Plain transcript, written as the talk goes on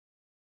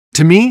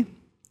To me,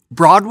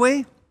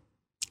 Broadway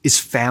is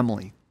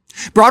family.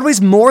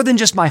 Broadway's more than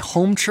just my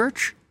home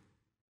church.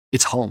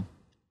 It's home.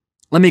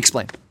 Let me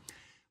explain.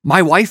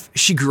 My wife,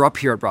 she grew up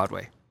here at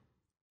Broadway.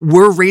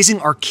 We're raising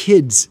our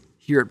kids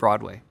here at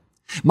Broadway.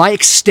 My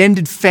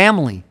extended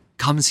family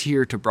comes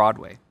here to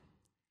Broadway.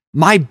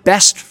 My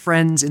best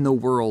friends in the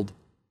world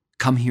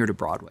come here to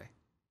Broadway.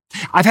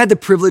 I've had the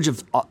privilege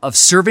of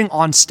serving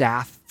on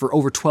staff for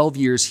over 12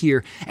 years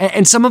here,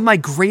 and some of my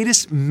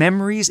greatest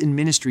memories in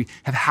ministry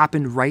have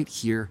happened right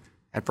here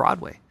at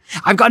Broadway.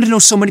 I've gotten to know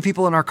so many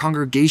people in our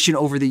congregation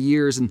over the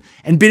years and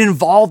been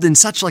involved in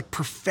such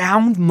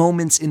profound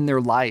moments in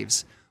their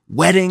lives.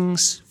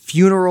 Weddings,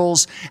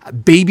 funerals,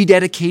 baby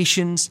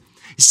dedications,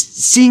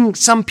 seeing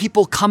some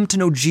people come to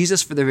know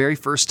Jesus for the very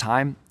first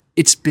time.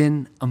 It's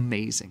been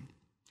amazing.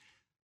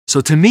 So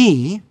to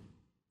me,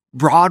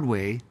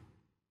 Broadway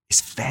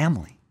is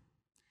family.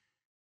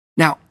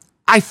 Now,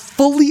 I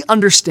fully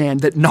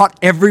understand that not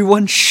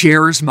everyone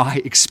shares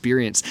my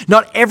experience.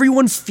 Not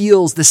everyone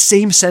feels the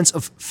same sense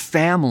of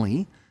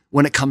family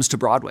when it comes to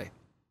Broadway.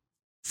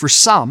 For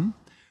some,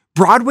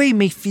 Broadway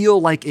may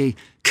feel like a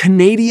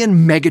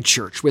Canadian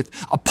megachurch with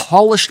a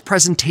polished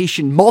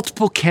presentation,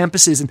 multiple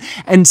campuses,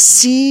 and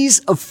seas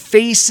of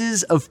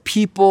faces of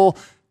people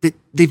that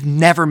they've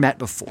never met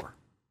before.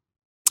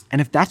 And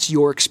if that's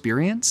your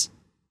experience,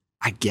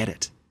 I get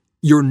it.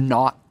 You're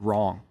not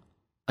wrong.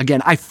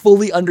 Again, I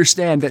fully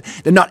understand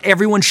that not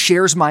everyone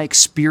shares my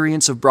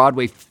experience of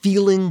Broadway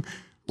feeling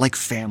like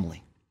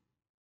family.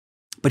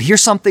 But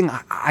here's something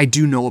I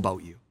do know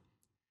about you.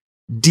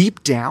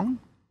 Deep down,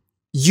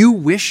 you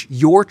wish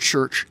your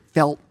church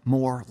felt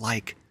more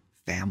like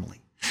family.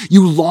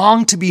 You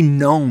long to be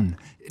known,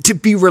 to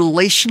be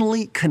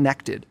relationally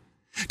connected,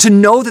 to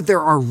know that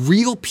there are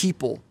real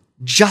people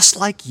just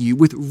like you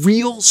with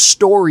real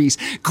stories,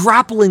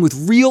 grappling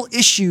with real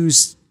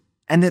issues,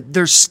 and that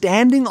they're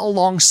standing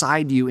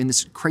alongside you in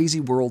this crazy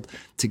world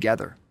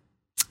together.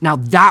 Now,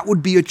 that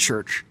would be a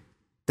church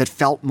that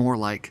felt more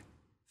like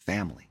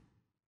family.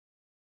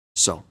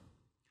 So,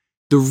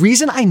 the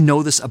reason I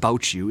know this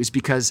about you is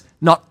because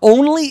not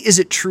only is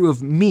it true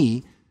of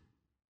me,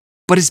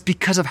 but it's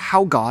because of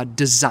how God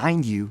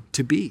designed you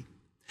to be.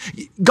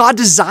 God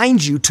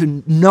designed you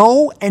to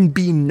know and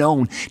be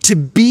known, to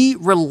be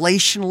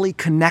relationally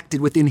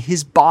connected within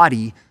his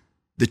body,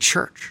 the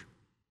church.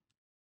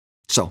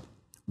 So,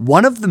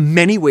 one of the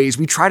many ways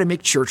we try to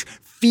make church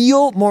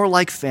feel more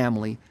like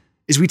family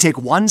is we take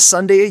one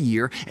Sunday a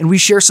year and we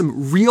share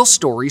some real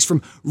stories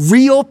from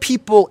real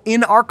people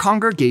in our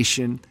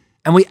congregation,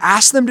 and we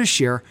ask them to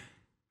share,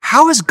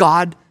 how has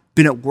God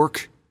been at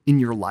work in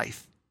your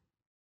life?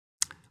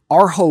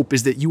 Our hope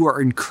is that you are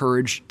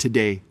encouraged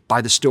today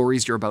by the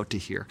stories you're about to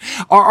hear.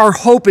 Our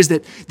hope is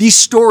that these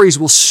stories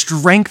will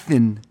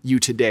strengthen you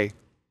today.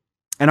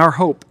 And our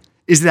hope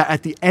is that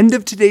at the end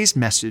of today's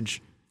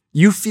message,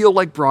 you feel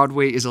like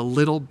Broadway is a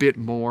little bit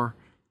more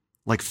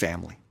like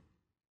family.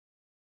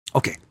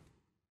 Okay,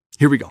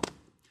 here we go.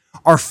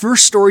 Our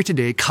first story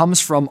today comes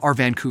from our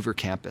Vancouver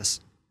campus.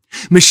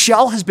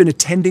 Michelle has been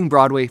attending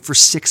Broadway for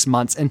 6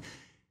 months, and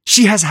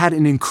she has had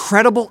an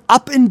incredible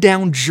up and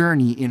down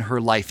journey in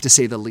her life, to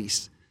say the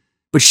least.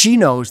 But she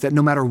knows that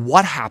no matter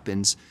what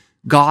happens,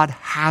 God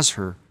has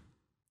her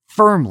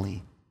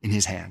firmly in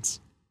his hands.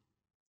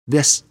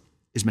 This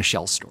is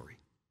Michelle's story.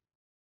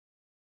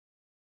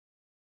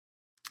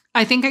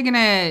 I think I'm going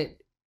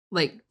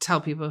to tell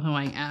people who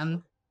I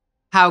am,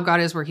 how God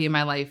is working in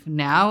my life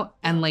now,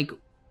 and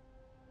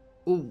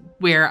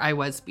where I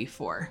was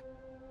before.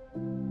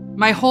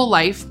 My whole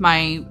life,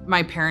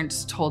 my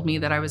parents told me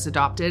that I was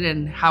adopted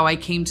and how I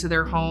came to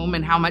their home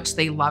and how much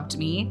they loved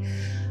me.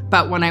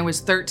 But when I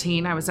was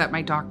 13, I was at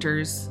my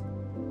doctor's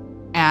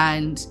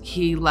and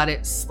he let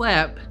it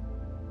slip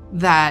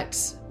that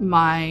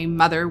my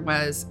mother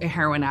was a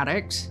heroin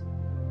addict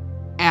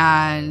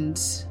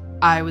and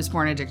I was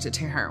born addicted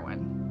to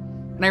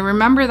heroin. And I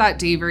remember that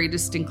day very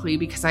distinctly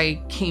because I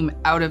came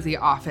out of the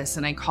office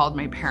and I called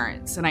my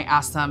parents and I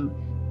asked them,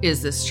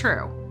 is this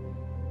true?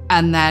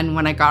 And then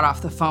when I got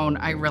off the phone,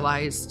 I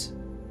realized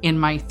in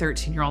my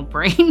 13-year-old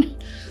brain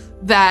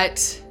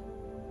that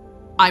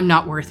I'm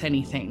not worth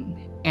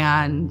anything.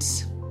 And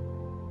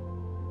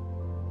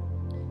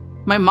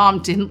my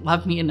mom didn't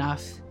love me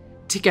enough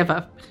to give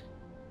up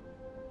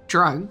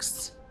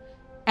drugs.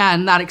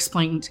 And that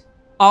explained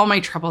all my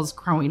troubles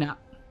growing up.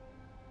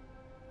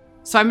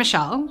 So I'm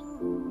Michelle.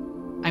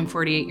 I'm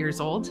 48 years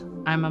old.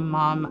 I'm a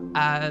mom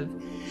of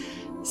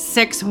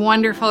 6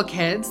 wonderful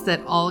kids that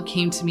all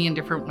came to me in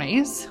different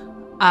ways.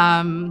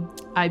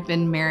 I've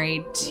been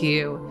married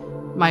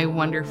to my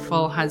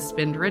wonderful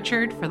husband,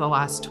 Richard, for the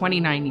last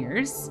 29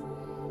 years.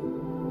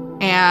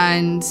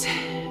 And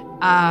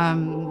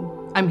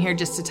I'm here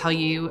just to tell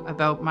you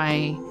about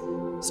my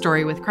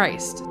story with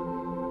Christ.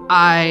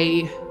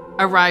 I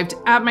arrived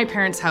at my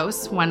parents'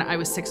 house when I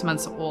was 6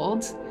 months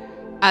old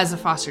as a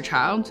foster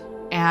child,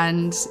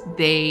 and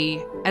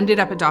they ended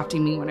up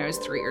adopting me when I was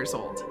 3 years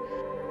old.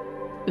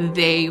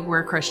 They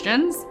were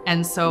Christians,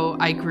 and so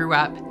I grew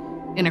up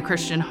in a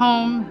Christian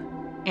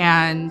home,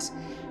 and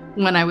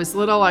When I was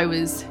little, I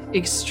was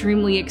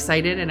extremely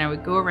excited, and I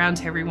would go around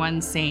to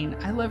everyone saying,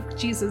 I love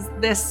Jesus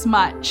this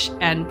much,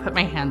 and put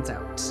my hands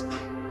out.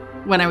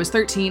 When I was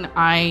 13,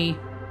 I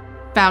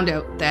found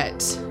out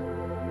that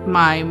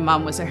my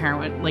mom was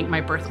my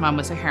birth mom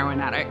was a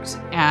heroin addict,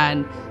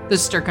 and the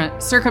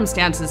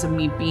circumstances of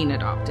me being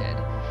adopted.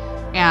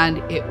 And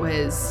it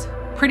was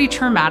pretty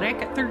traumatic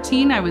at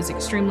 13. I was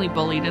extremely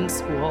bullied in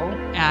school,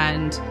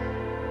 and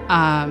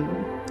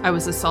I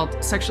was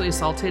sexually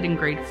assaulted in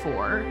grade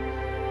 4.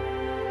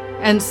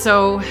 And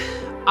so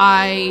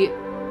I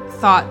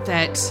thought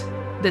that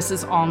this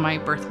is all my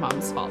birth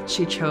mom's fault.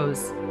 She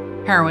chose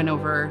heroin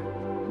over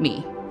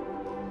me.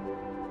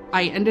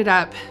 I ended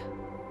up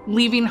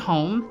leaving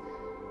home,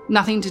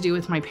 nothing to do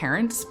with my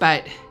parents,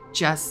 but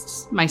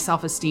just my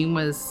self-esteem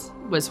was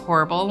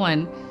horrible.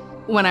 And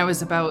when I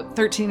was about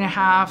 13 and a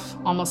half,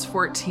 almost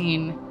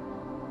 14,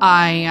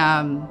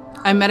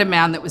 I met a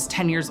man that was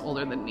 10 years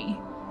older than me.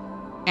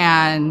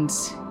 And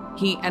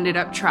he ended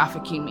up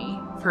trafficking me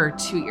for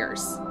 2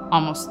 years,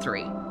 almost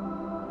 3.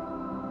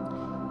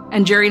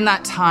 And during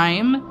that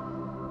time,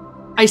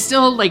 I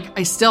still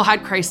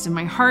had Christ in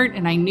my heart,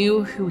 and I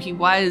knew who he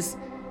was.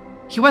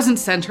 He wasn't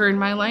center in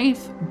my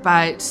life,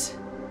 but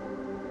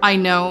I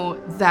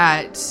know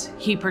that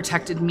he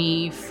protected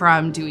me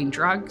from doing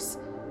drugs.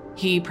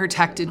 He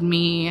protected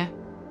me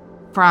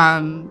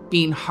from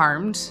being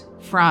harmed,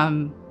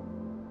 from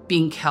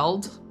being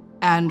killed.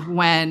 And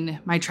when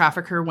my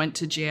trafficker went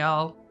to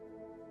jail,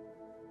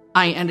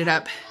 I ended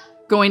up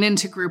going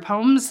into group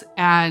homes,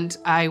 and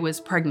I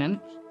was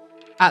pregnant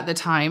at the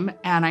time,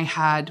 and I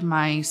had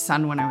my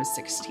son when I was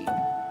 16.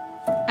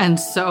 And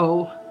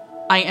so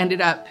I ended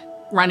up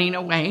running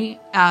away.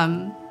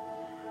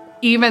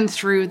 Even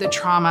through the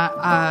trauma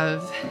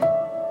of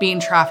being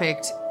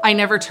trafficked, I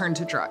never turned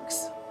to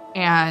drugs.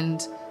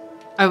 And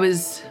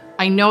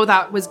I know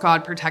that was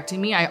God protecting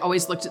me. I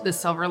always looked at the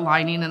silver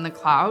lining in the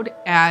cloud.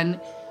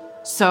 And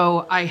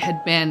so I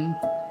had been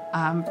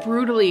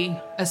brutally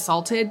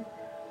assaulted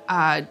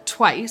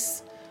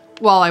twice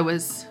while I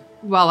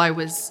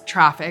was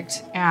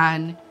trafficked.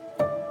 And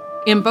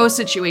in both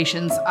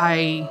situations,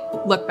 I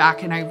look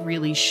back and I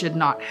really should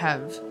not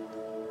have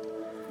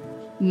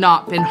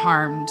not been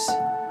harmed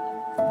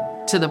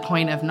to the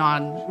point of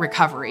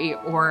non-recovery,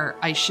 or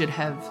I should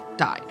have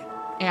died.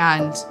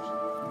 And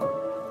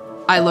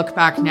I look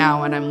back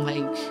now and I'm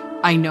like,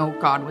 I know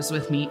God was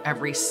with me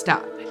every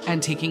step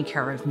and taking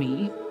care of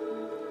me.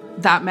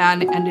 That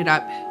man ended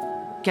up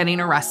getting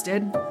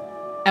arrested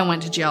and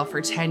went to jail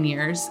for 10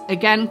 years.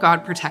 Again,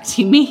 God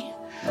protecting me.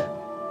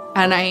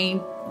 And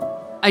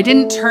I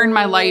didn't turn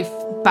my life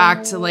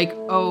back to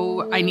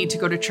I need to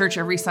go to church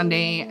every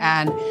Sunday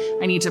and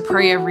I need to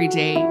pray every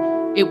day.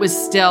 It was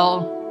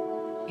still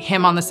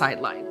him on the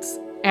sidelines.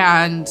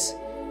 And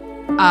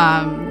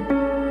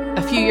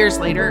a few years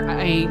later,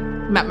 I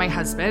met my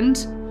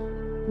husband.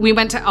 We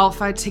went to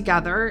Alpha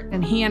together,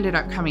 and he ended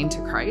up coming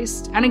to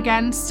Christ. And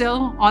again,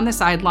 still on the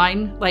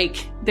sideline,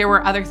 there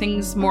were other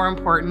things more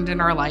important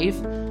in our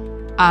life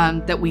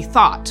that we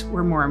thought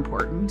were more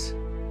important.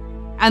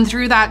 And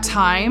through that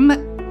time,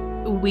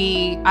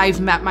 I've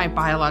met my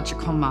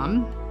biological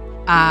mom.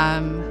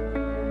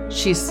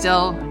 She's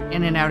still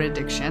in and out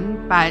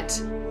addiction, but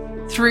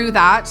through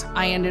that,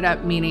 I ended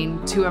up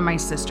meeting 2 of my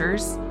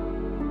sisters,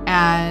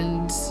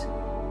 and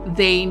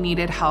they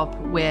needed help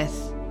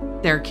with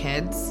their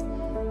kids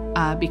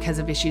because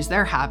of issues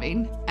they're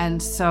having.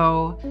 And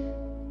so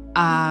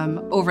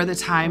over the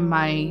time,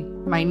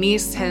 my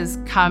niece has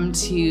come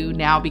to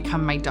now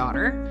become my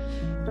daughter,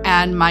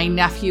 and my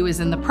nephew is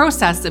in the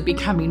process of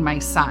becoming my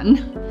son.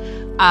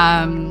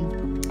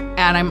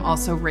 And I'm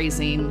also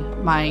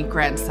raising my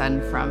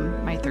grandson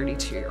from my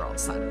 32-year-old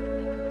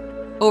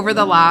son. Over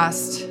the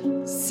last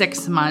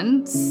 6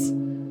 months,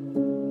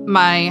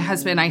 my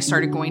husband and I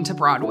started going to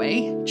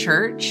Broadway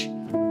Church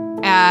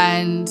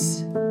and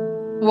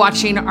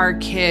watching our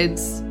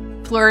kids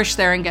flourish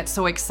there and get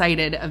so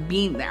excited of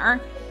being there.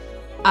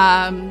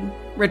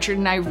 Richard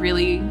and I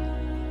really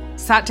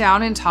sat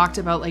down and talked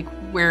about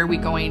where are we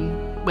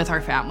going with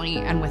our family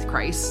and with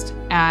Christ.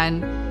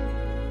 And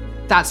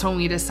that's when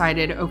we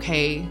decided,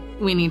 okay,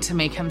 we need to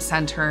make him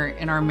center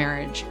in our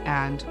marriage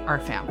and our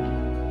family.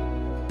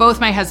 Both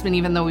my husband,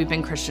 even though we've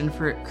been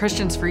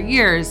Christians for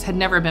years, had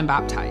never been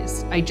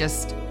baptized. I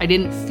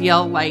didn't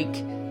feel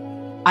like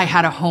I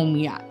had a home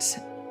yet.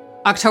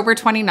 October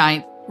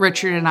 29th,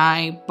 Richard and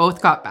I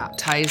both got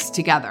baptized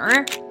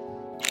together.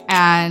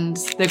 And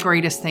the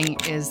greatest thing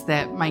is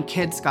that my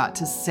kids got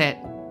to sit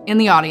in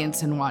the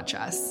audience and watch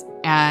us.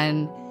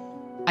 And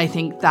I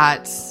think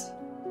that's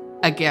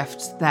a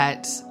gift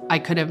that I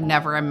could have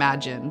never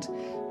imagined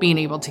being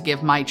able to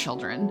give my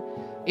children.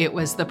 It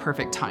was the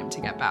perfect time to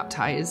get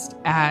baptized.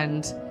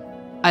 And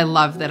I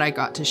love that I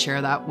got to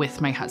share that with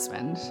my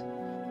husband.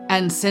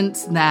 And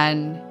since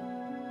then,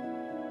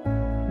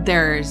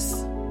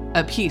 there's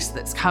a peace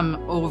that's come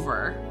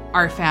over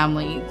our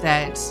family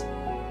that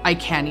I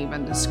can't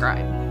even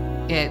describe.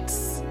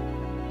 It's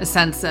a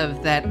sense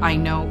of that I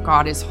know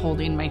God is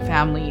holding my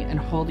family and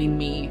holding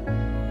me.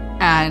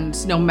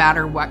 and no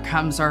matter what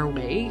comes our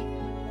way,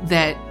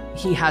 that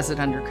he has it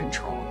under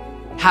control.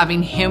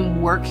 Having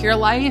him work your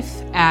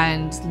life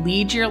and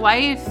lead your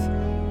life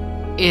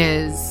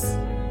is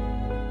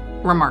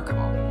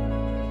remarkable.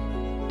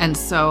 And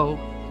so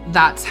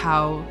that's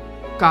how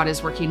God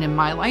is working in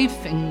my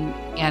life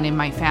and in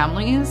my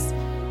family's.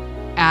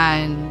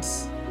 And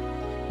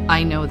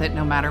I know that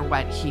no matter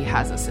what, he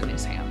has us in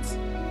his hands.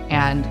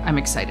 And I'm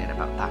excited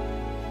about that.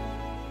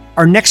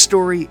 Our next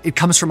story, it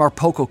comes from our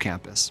Poco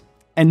campus.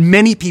 And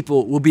many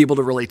people will be able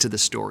to relate to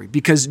this story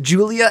because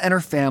Julia and her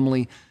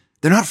family,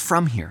 they're not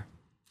from here.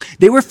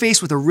 They were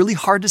faced with a really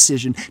hard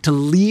decision to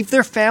leave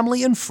their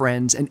family and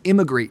friends and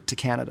immigrate to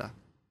Canada.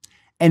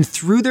 And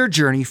through their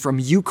journey from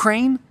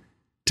Ukraine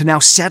to now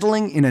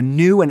settling in a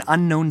new and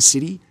unknown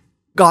city,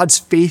 God's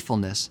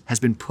faithfulness has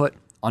been put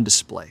on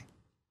display.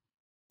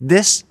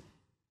 This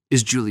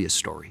is Julia's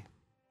story.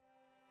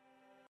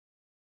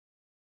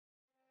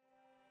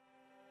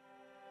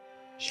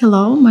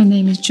 Hello, my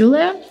name is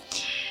Julia.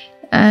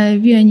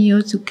 We are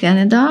new to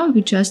Canada.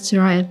 We just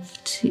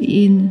arrived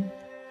in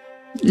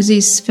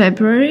this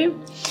February.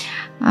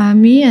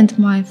 Me and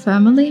my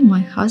family, my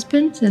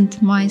husband and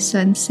my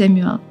son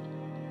Samuel.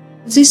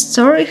 This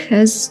story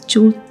has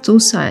two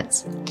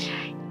sides.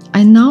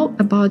 I know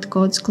about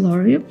God's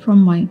glory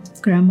from my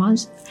grandma,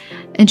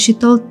 and she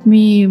told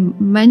me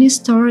many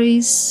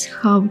stories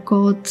how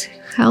God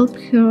helped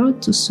her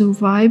to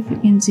survive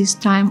in this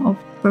time of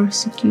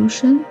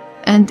persecution,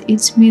 and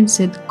it means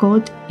that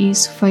God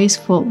is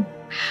faithful.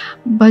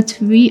 But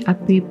we are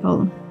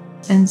people,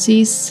 and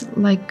this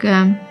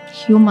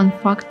human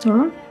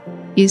factor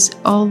is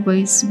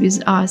always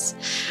with us.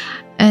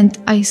 And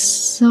I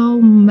saw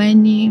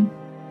many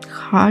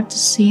hard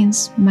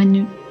sins,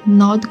 many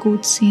not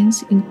good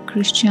sins in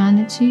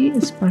Christianity,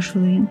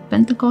 especially in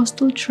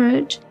Pentecostal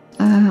church.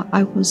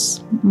 I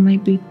was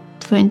maybe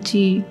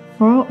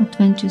 24 or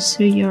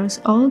 23 years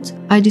old.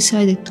 I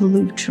decided to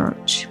leave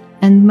church,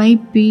 and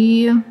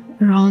maybe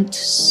around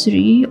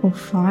 3 or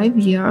 5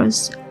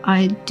 years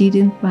I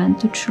didn't went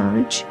to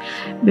church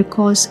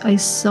because I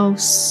saw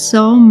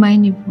so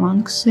many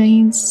wrong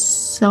things,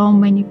 so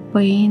many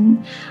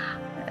pain,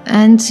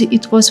 and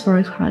it was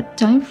very hard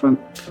time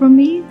for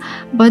me.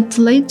 But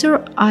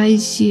later I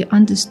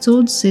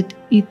understood that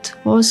it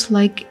was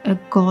like a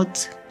God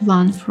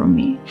plan for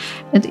me,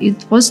 and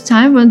it was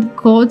time when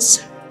God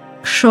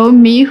showed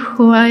me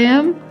who I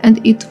am,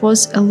 and it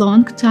was a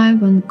long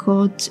time when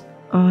God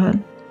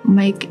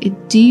make a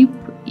deep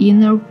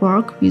inner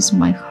work with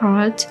my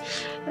heart,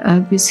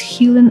 with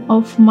healing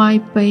of my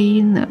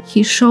pain.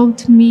 He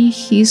showed me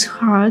his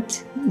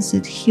heart,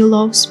 that he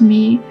loves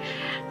me.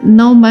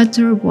 No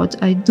matter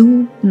what I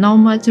do, no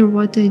matter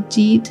what I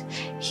did,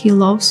 he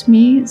loves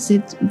me,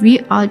 that we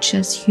are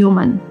just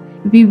human.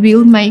 We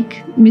will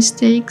make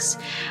mistakes,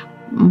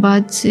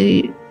 but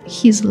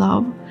his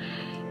love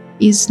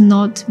is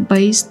not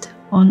based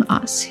on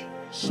us.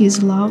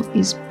 His love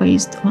is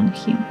based on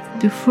him.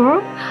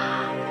 Before,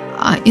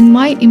 in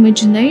my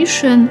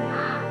imagination,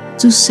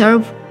 to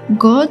serve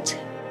God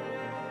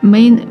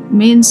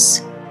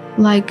means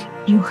like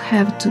you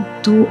have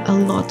to do a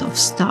lot of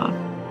stuff.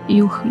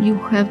 You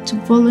have to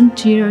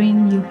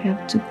volunteering, you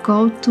have to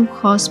go to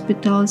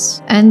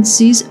hospitals, and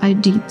this I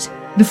did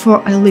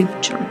before I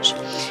left church.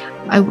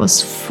 I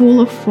was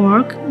full of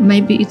work.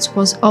 Maybe it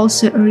was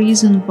also a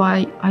reason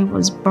why I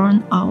was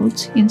burned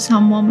out in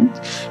some moment,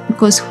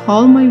 because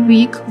all my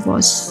week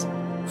was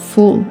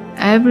full.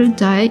 Every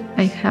day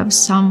I have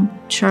some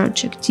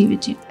church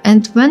activity.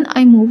 And when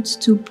I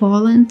moved to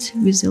Poland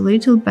with a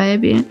little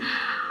baby,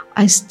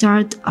 I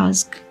started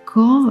asking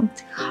God,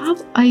 how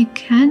I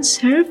can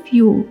serve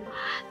you?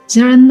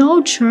 There are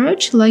no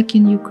church like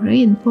in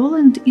Ukraine.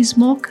 Poland is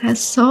more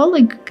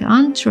Catholic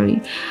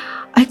country.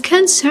 I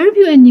can't serve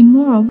you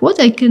anymore.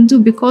 What I can do?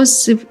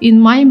 Because in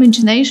my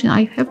imagination,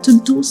 I have to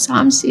do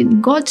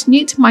something. God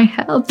needs my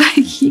help.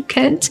 He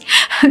can't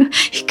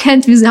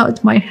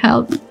without my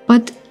help.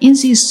 But in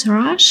this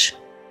rush,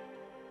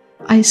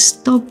 I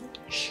stopped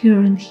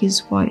hearing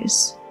his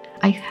voice.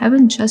 I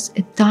haven't just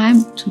a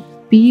time to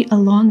be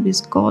alone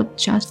with God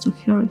just to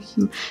hear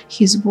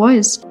his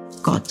voice.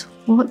 God,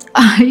 what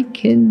I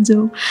can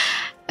do?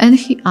 And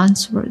he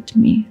answered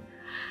me.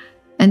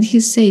 And he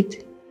said,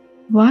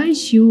 why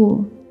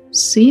you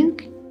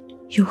think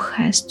you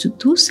have to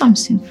do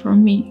something for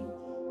me?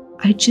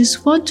 I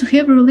just want to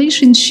have a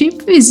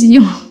relationship with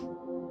you.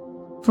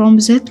 From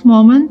that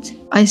moment,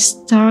 I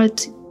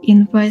start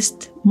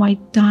invest my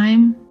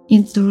time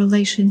into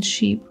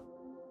relationship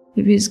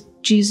with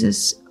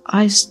Jesus.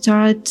 I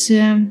start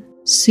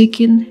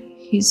seeking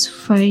his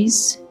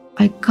face.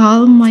 I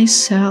calm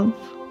myself,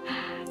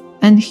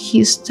 and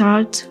he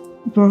start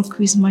work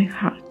with my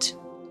heart.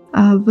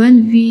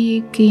 When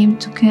we came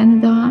to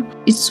Canada,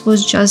 it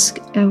was just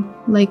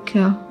like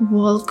a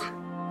walk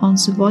on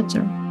the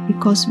water,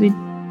 because we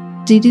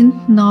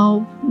didn't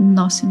know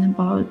nothing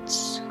about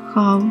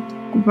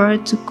where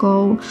to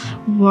go,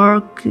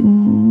 work,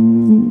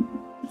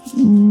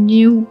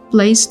 new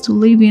place to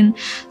live in,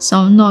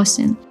 so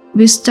nothing.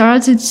 We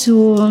started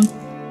to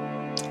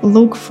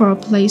look for a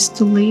place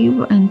to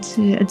live, and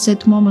at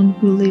that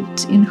moment we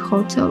lived in a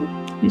hotel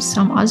with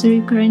some other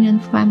Ukrainian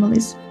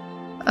families.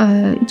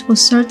 It was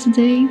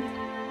Saturday.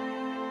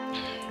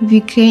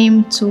 We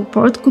came to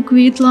Port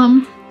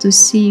Coquitlam to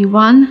see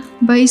one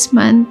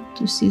basement,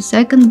 to see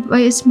second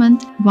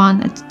basement,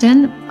 one at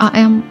 10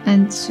 a.m.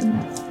 and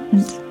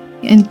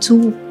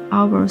 2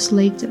 hours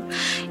later.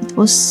 It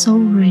was so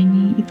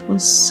rainy, it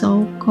was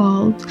so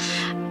cold,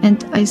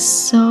 and I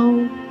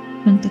saw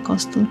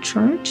Pentecostal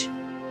church,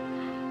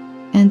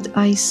 and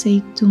I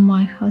say to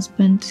my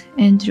husband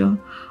Andrew,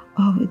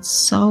 "Oh, it's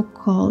so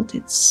cold,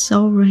 it's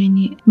so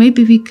rainy.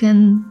 Maybe we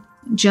can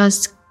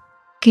just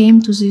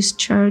came to this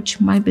church.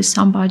 Maybe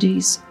somebody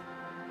is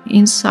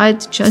inside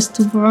just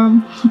to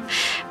warm,"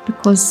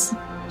 because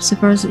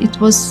suppose it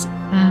was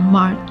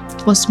March.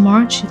 It was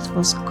March. It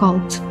was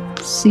cold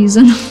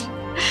season,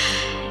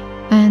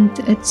 and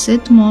at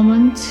that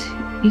moment,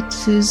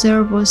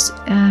 there was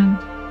a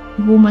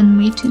woman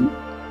meeting.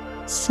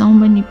 So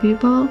many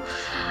people.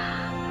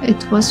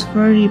 It was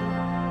very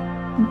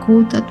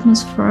good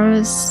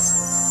atmosphere.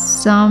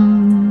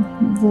 Some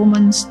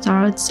woman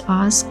starts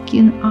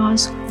asking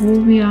us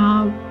who we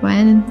are,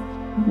 when,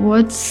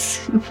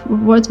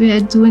 what we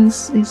are doing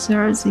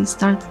there. They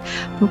start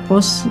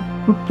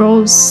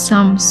propose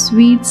some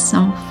sweets,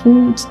 some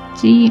food,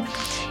 tea.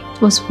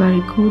 It was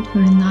very good,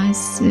 very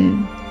nice,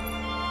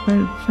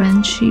 very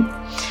friendship.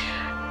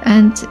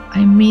 And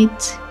I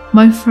meet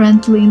my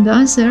friend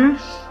Linda there.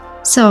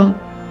 So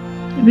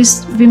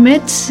we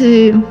met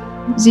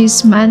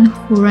this man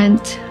who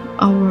rent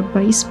our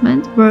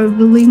basement where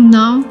we live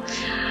now.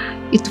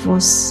 It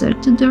was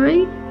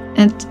Saturday,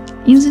 and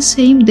in the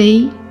same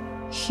day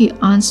he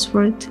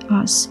answered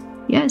us,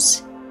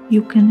 "Yes,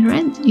 you can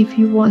rent if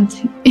you want."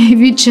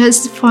 We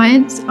just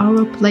find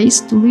our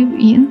place to live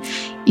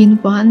in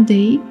one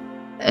day,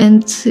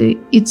 and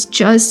it's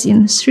just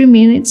in 3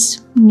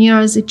 minutes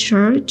near the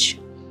church.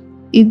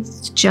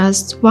 It's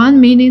just 1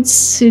 minute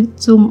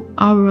to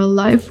our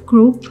life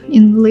group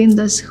in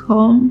Linda's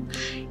home.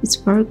 It's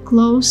very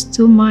close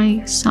to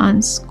my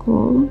son's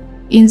school.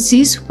 In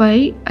this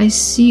way, I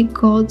see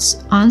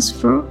God's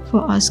answer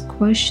for us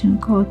question.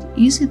 God,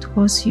 is it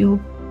was your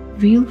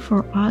will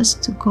for us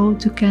to go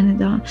to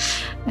Canada?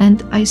 And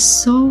I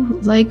saw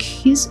like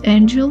his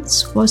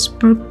angels was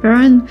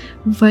preparing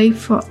way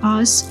for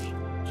us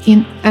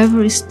in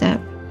every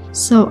step.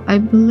 So I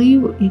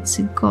believe it's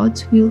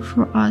God's will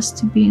for us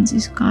to be in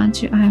this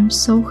country. I am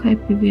so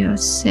happy we are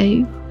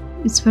safe.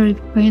 It's very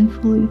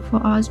painful for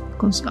us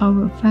because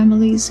our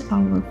families,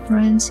 our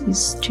friends is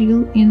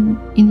still in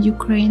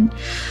Ukraine.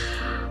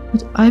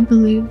 But I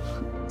believe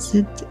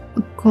that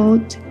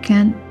God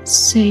can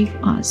save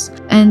us.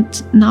 And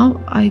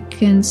now I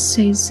can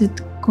say that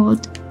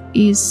God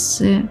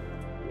is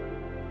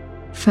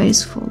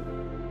faithful.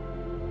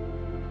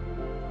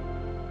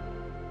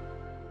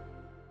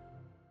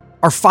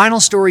 Our final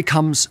story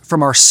comes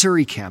from our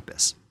Surrey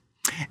campus.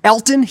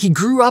 Elton, he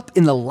grew up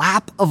in the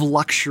lap of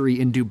luxury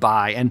in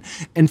Dubai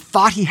and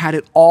thought he had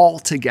it all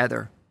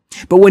together.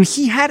 But when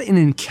he had an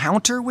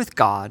encounter with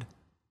God,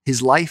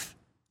 his life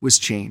was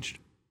changed,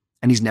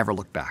 and he's never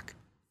looked back.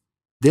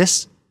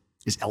 This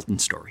is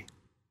Elton's story.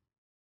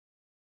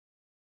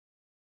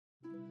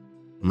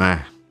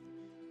 Man,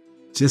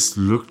 just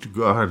look to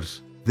God.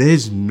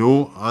 There's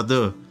no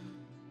other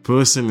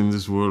person in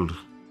this world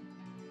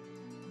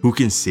who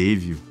can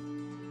save you.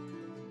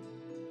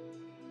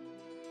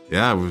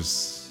 Yeah, I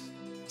was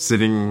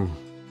sitting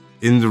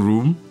in the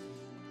room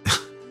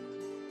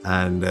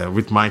and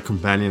with my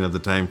companion at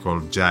the time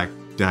called Jack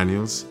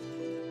Daniels.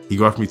 He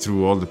got me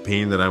through all the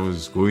pain that I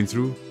was going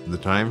through at the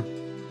time.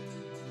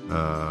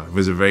 It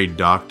was a very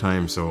dark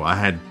time, so I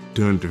had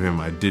turned to him.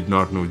 I did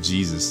not know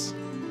Jesus.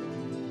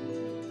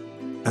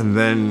 And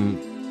then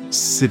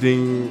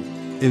sitting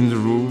in the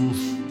room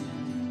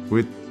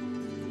with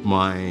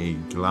my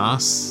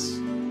glass,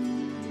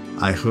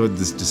 I heard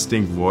this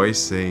distinct voice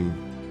saying,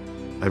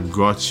 "I've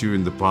got you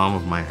in the palm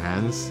of my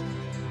hands.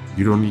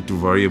 You don't need to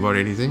worry about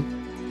anything."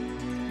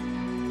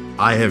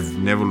 I have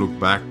never looked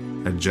back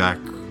at Jack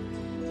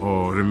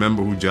or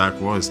remember who Jack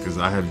was because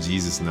I have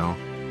Jesus now.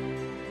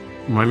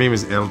 My name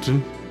is Elton.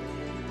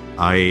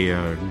 I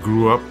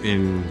grew up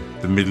in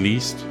the Middle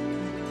East,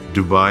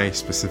 Dubai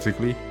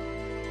specifically.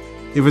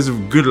 It was a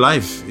good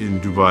life in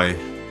Dubai.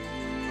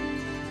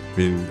 I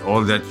mean,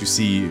 all that you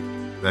see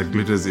that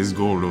glitters is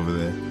gold over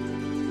there.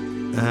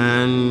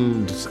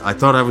 And I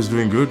thought I was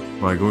doing good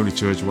by going to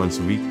church once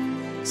a week,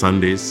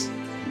 Sundays.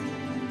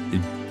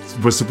 It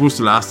was supposed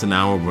to last an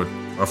hour, but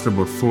after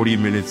about 40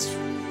 minutes,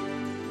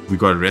 we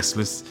got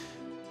restless.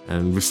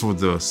 And before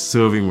the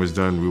serving was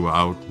done, we were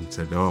out and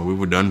said, "Oh, we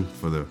were done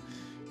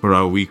for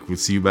our week.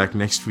 We'll see you back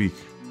next week."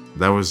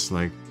 That was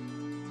like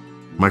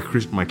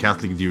my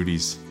Catholic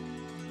duties.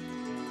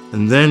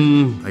 And then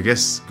I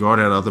guess God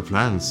had other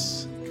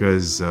plans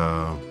because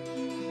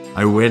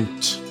I went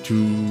to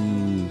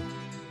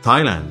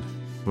Thailand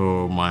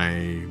for my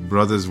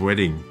brother's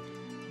wedding.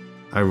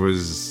 I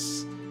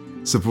was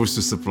supposed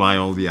to supply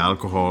all the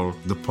alcohol,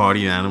 the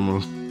party animal,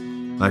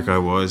 like I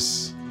was.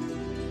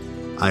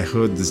 I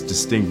heard this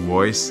distinct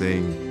voice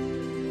saying,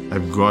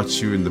 "I've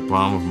got you in the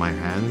palm of my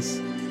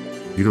hands.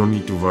 You don't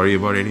need to worry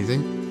about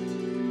anything."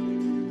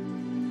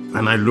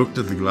 And I looked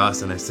at the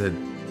glass and I said,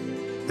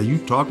 "Are you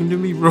talking to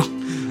me, bro?"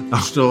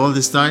 After all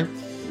this time?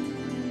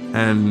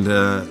 And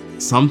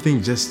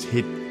something just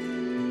hit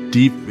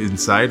deep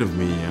inside of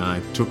me, and I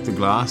took the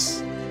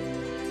glass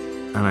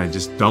and I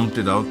just dumped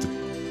it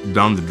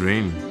down the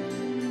drain.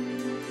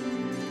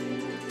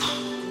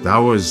 That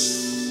was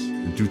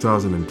in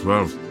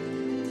 2012.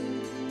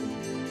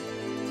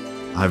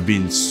 I've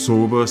been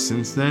sober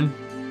since then,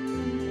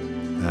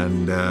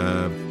 and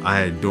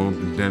I don't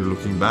intend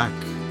looking back.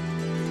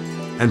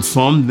 And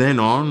from then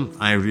on,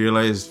 I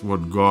realized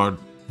what God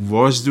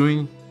was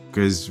doing,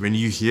 because when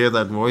you hear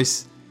that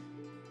voice,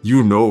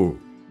 you know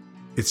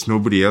it's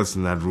nobody else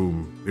in that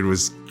room. It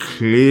was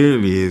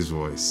clearly His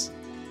voice.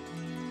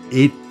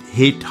 It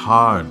hit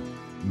hard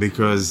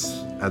because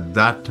at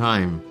that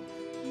time,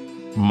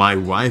 my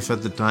wife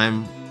at the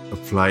time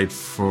applied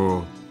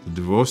for the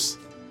divorce.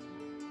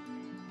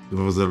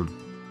 There was a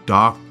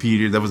dark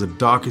period. That was the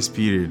darkest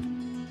period.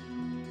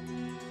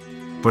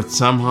 But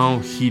somehow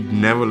He'd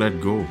never let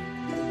go.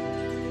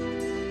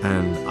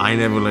 And I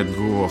never let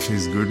go of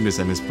His goodness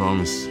and His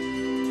promise.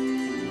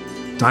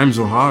 Times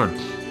were hard.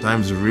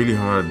 Times were really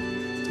hard.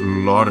 A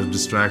lot of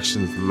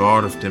distractions, a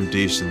lot of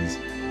temptations.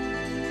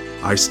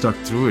 I stuck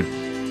through it.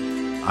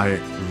 I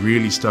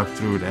really stuck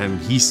through it. And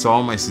He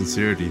saw my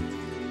sincerity.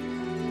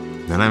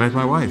 Then I met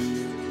my wife,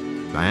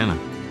 Diana.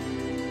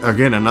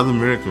 Again, another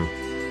miracle.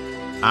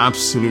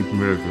 Absolute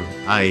miracle.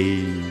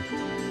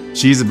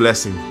 She's a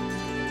blessing.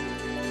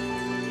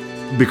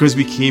 Because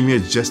we came here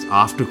just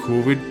after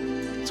COVID,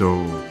 so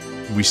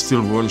we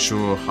still weren't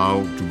sure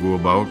how to go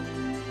about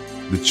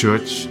the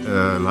church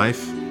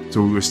life.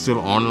 So we were still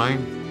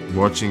online,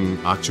 watching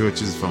our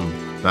churches from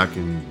back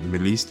in the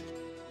Middle East.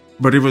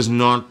 But it was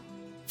not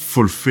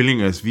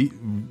fulfilling us.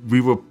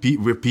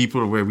 We're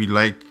people where we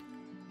like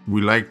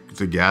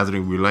the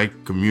gathering, we like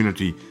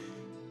community.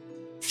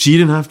 She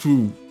didn't have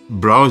to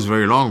browse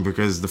very long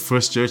because the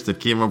first church that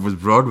came up was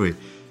Broadway.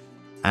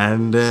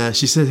 And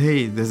she said,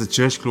 "Hey, there's a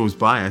church close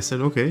by." I said,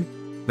 "Okay,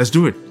 let's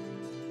do it."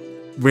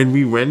 When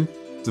we went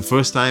the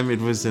first time,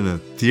 it was in a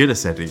theater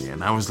setting,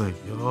 and I was like,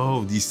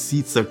 "Yo, these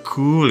seats are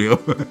cool, yo."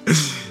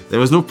 There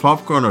was no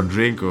popcorn or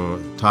drink or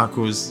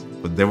tacos,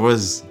 but there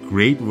was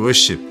great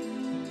worship.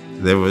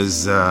 There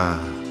was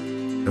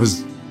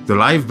the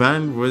live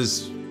band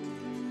was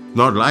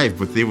not live,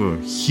 but they were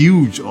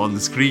huge on the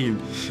screen.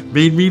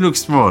 Made me look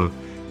small.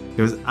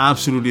 It was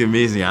absolutely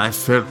amazing. I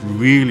felt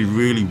really,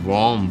 really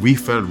warm. We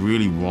felt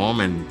really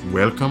warm and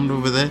welcomed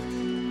over there.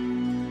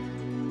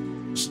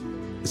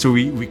 So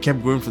we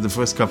kept going for the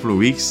first couple of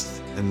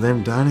weeks. And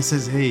then Diana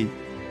says, "Hey,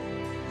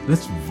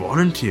 let's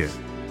volunteer."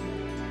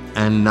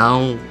 And now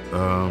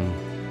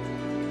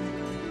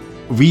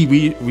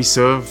we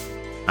serve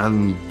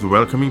and the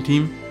welcoming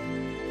team.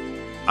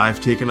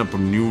 I've taken up a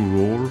new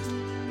role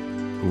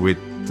with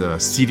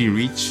CD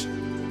Reach.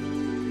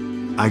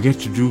 I get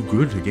to do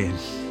good again.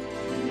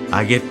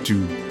 I get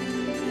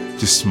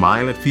to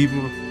smile at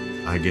people.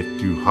 I get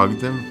to hug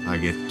them. I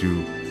get to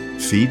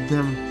feed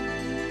them.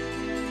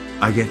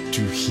 I get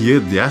to hear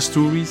their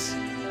stories.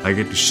 I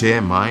get to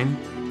share mine.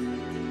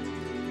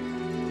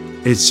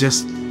 It's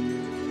just,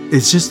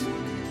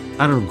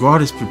 I don't know, God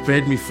has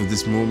prepared me for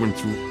this moment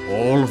through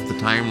all of the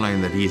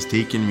timeline that He has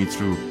taken me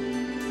through.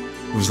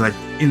 It was like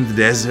in the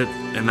desert,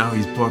 and now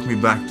He's brought me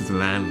back to the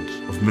land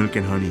of milk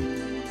and honey.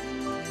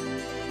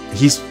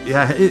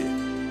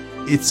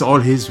 It's all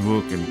His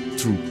work and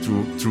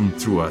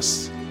through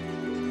us.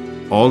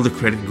 All the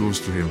credit goes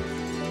to Him.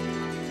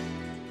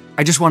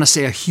 I just want to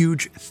say a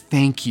huge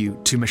thank you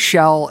to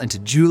Michelle and to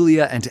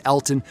Julia and to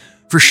Elton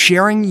for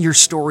sharing your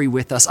story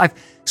with us. I've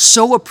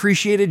so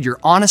appreciated your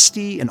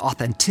honesty and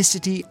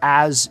authenticity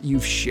as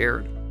you've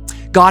shared.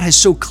 God has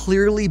so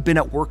clearly been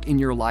at work in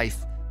your life,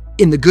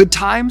 in the good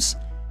times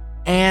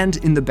and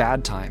in the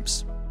bad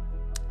times.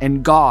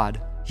 And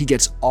God, He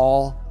gets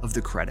all of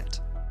the credit.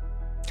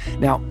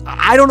 Now,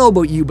 I don't know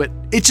about you, but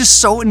it's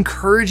just so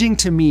encouraging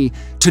to me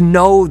to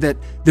know that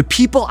the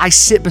people I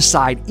sit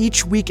beside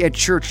each week at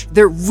church,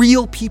 they're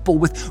real people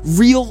with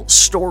real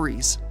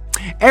stories.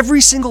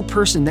 Every single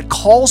person that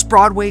calls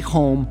Broadway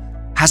home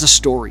has a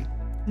story.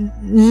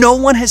 No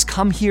one has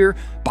come here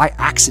by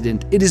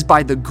accident. It is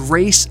by the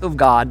grace of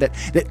God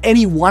that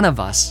any one of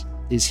us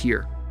is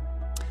here.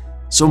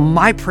 So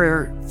my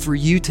prayer for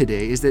you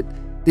today is that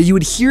you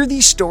would hear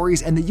these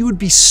stories and that you would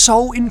be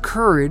so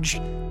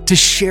encouraged to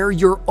share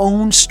your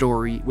own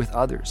story with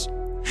others.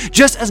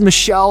 Just as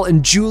Michelle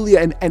and Julia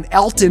and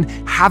Elton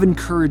have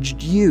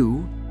encouraged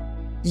you,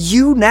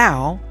 you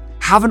now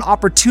have an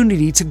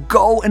opportunity to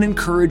go and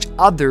encourage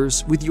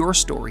others with your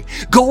story.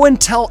 Go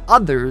and tell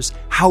others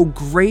how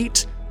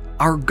great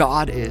our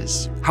God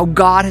is, how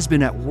God has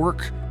been at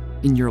work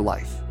in your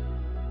life.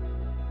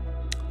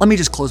 Let me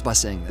just close by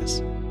saying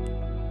this.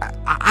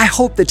 I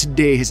hope that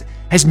today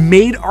has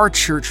made our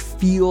church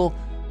feel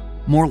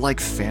more like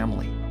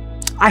family.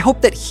 I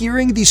hope that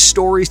hearing these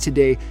stories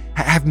today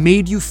have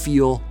made you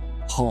feel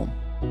home.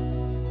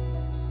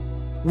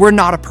 We're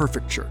not a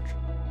perfect church,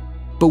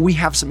 but we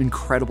have some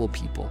incredible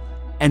people,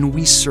 and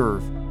we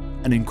serve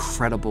an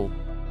incredible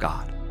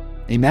God.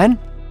 Amen?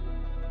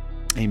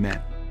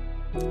 Amen.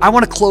 I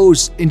want to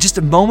close in just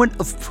a moment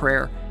of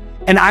prayer,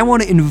 and I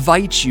want to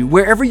invite you,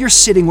 wherever you're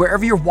sitting,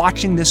 wherever you're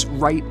watching this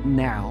right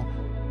now,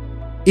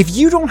 if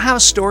you don't have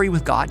a story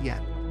with God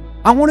yet,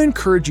 I want to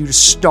encourage you to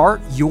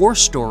start your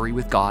story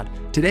with God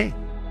today.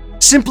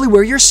 Simply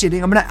where you're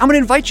sitting, I'm gonna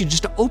invite you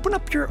just to open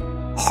up your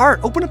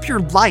heart, open up your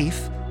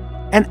life,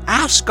 and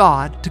ask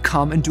God to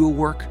come and do a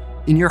work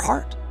in your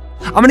heart.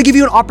 I'm gonna give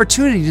you an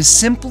opportunity to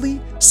simply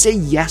say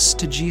yes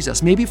to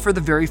Jesus, maybe for the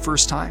very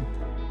first time.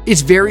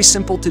 It's very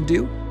simple to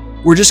do.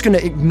 We're just gonna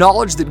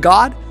acknowledge that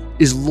God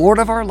is Lord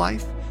of our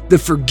life, the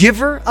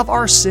forgiver of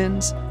our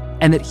sins,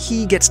 and that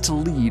He gets to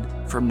lead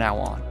from now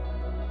on.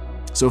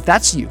 So if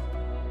that's you,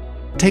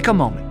 take a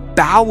moment,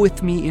 bow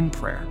with me in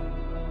prayer,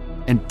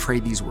 and pray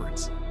these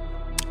words.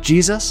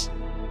 Jesus,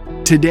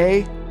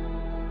 today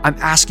I'm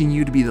asking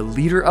you to be the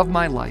leader of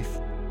my life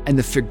and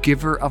the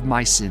forgiver of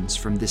my sins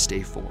from this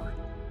day forward.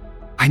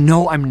 I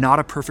know I'm not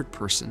a perfect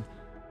person,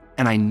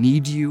 and I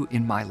need you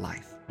in my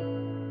life.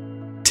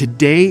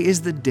 Today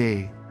is the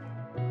day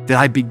that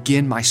I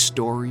begin my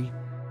story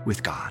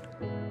with God.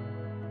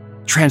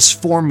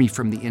 Transform me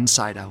from the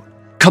inside out.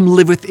 Come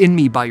live within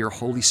me by your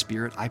Holy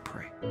Spirit, I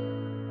pray.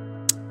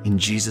 In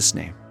Jesus'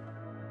 name,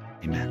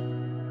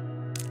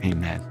 amen.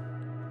 Amen.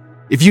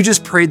 If you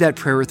just prayed that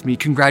prayer with me,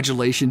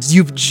 congratulations.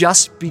 You've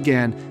just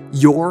began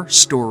your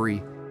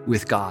story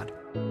with God.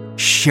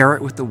 Share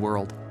it with the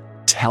world.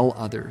 Tell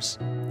others.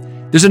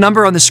 There's a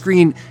number on the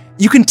screen.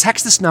 You can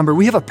text this number.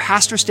 We have a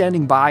pastor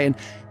standing by,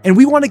 and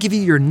we want to give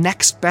you your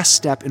next best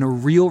step in a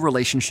real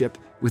relationship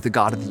with the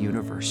God of the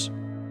universe.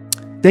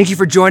 Thank you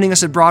for joining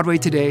us at Broadway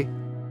today.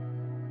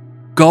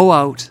 Go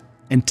out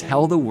and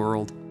tell the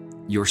world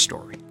your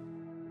story.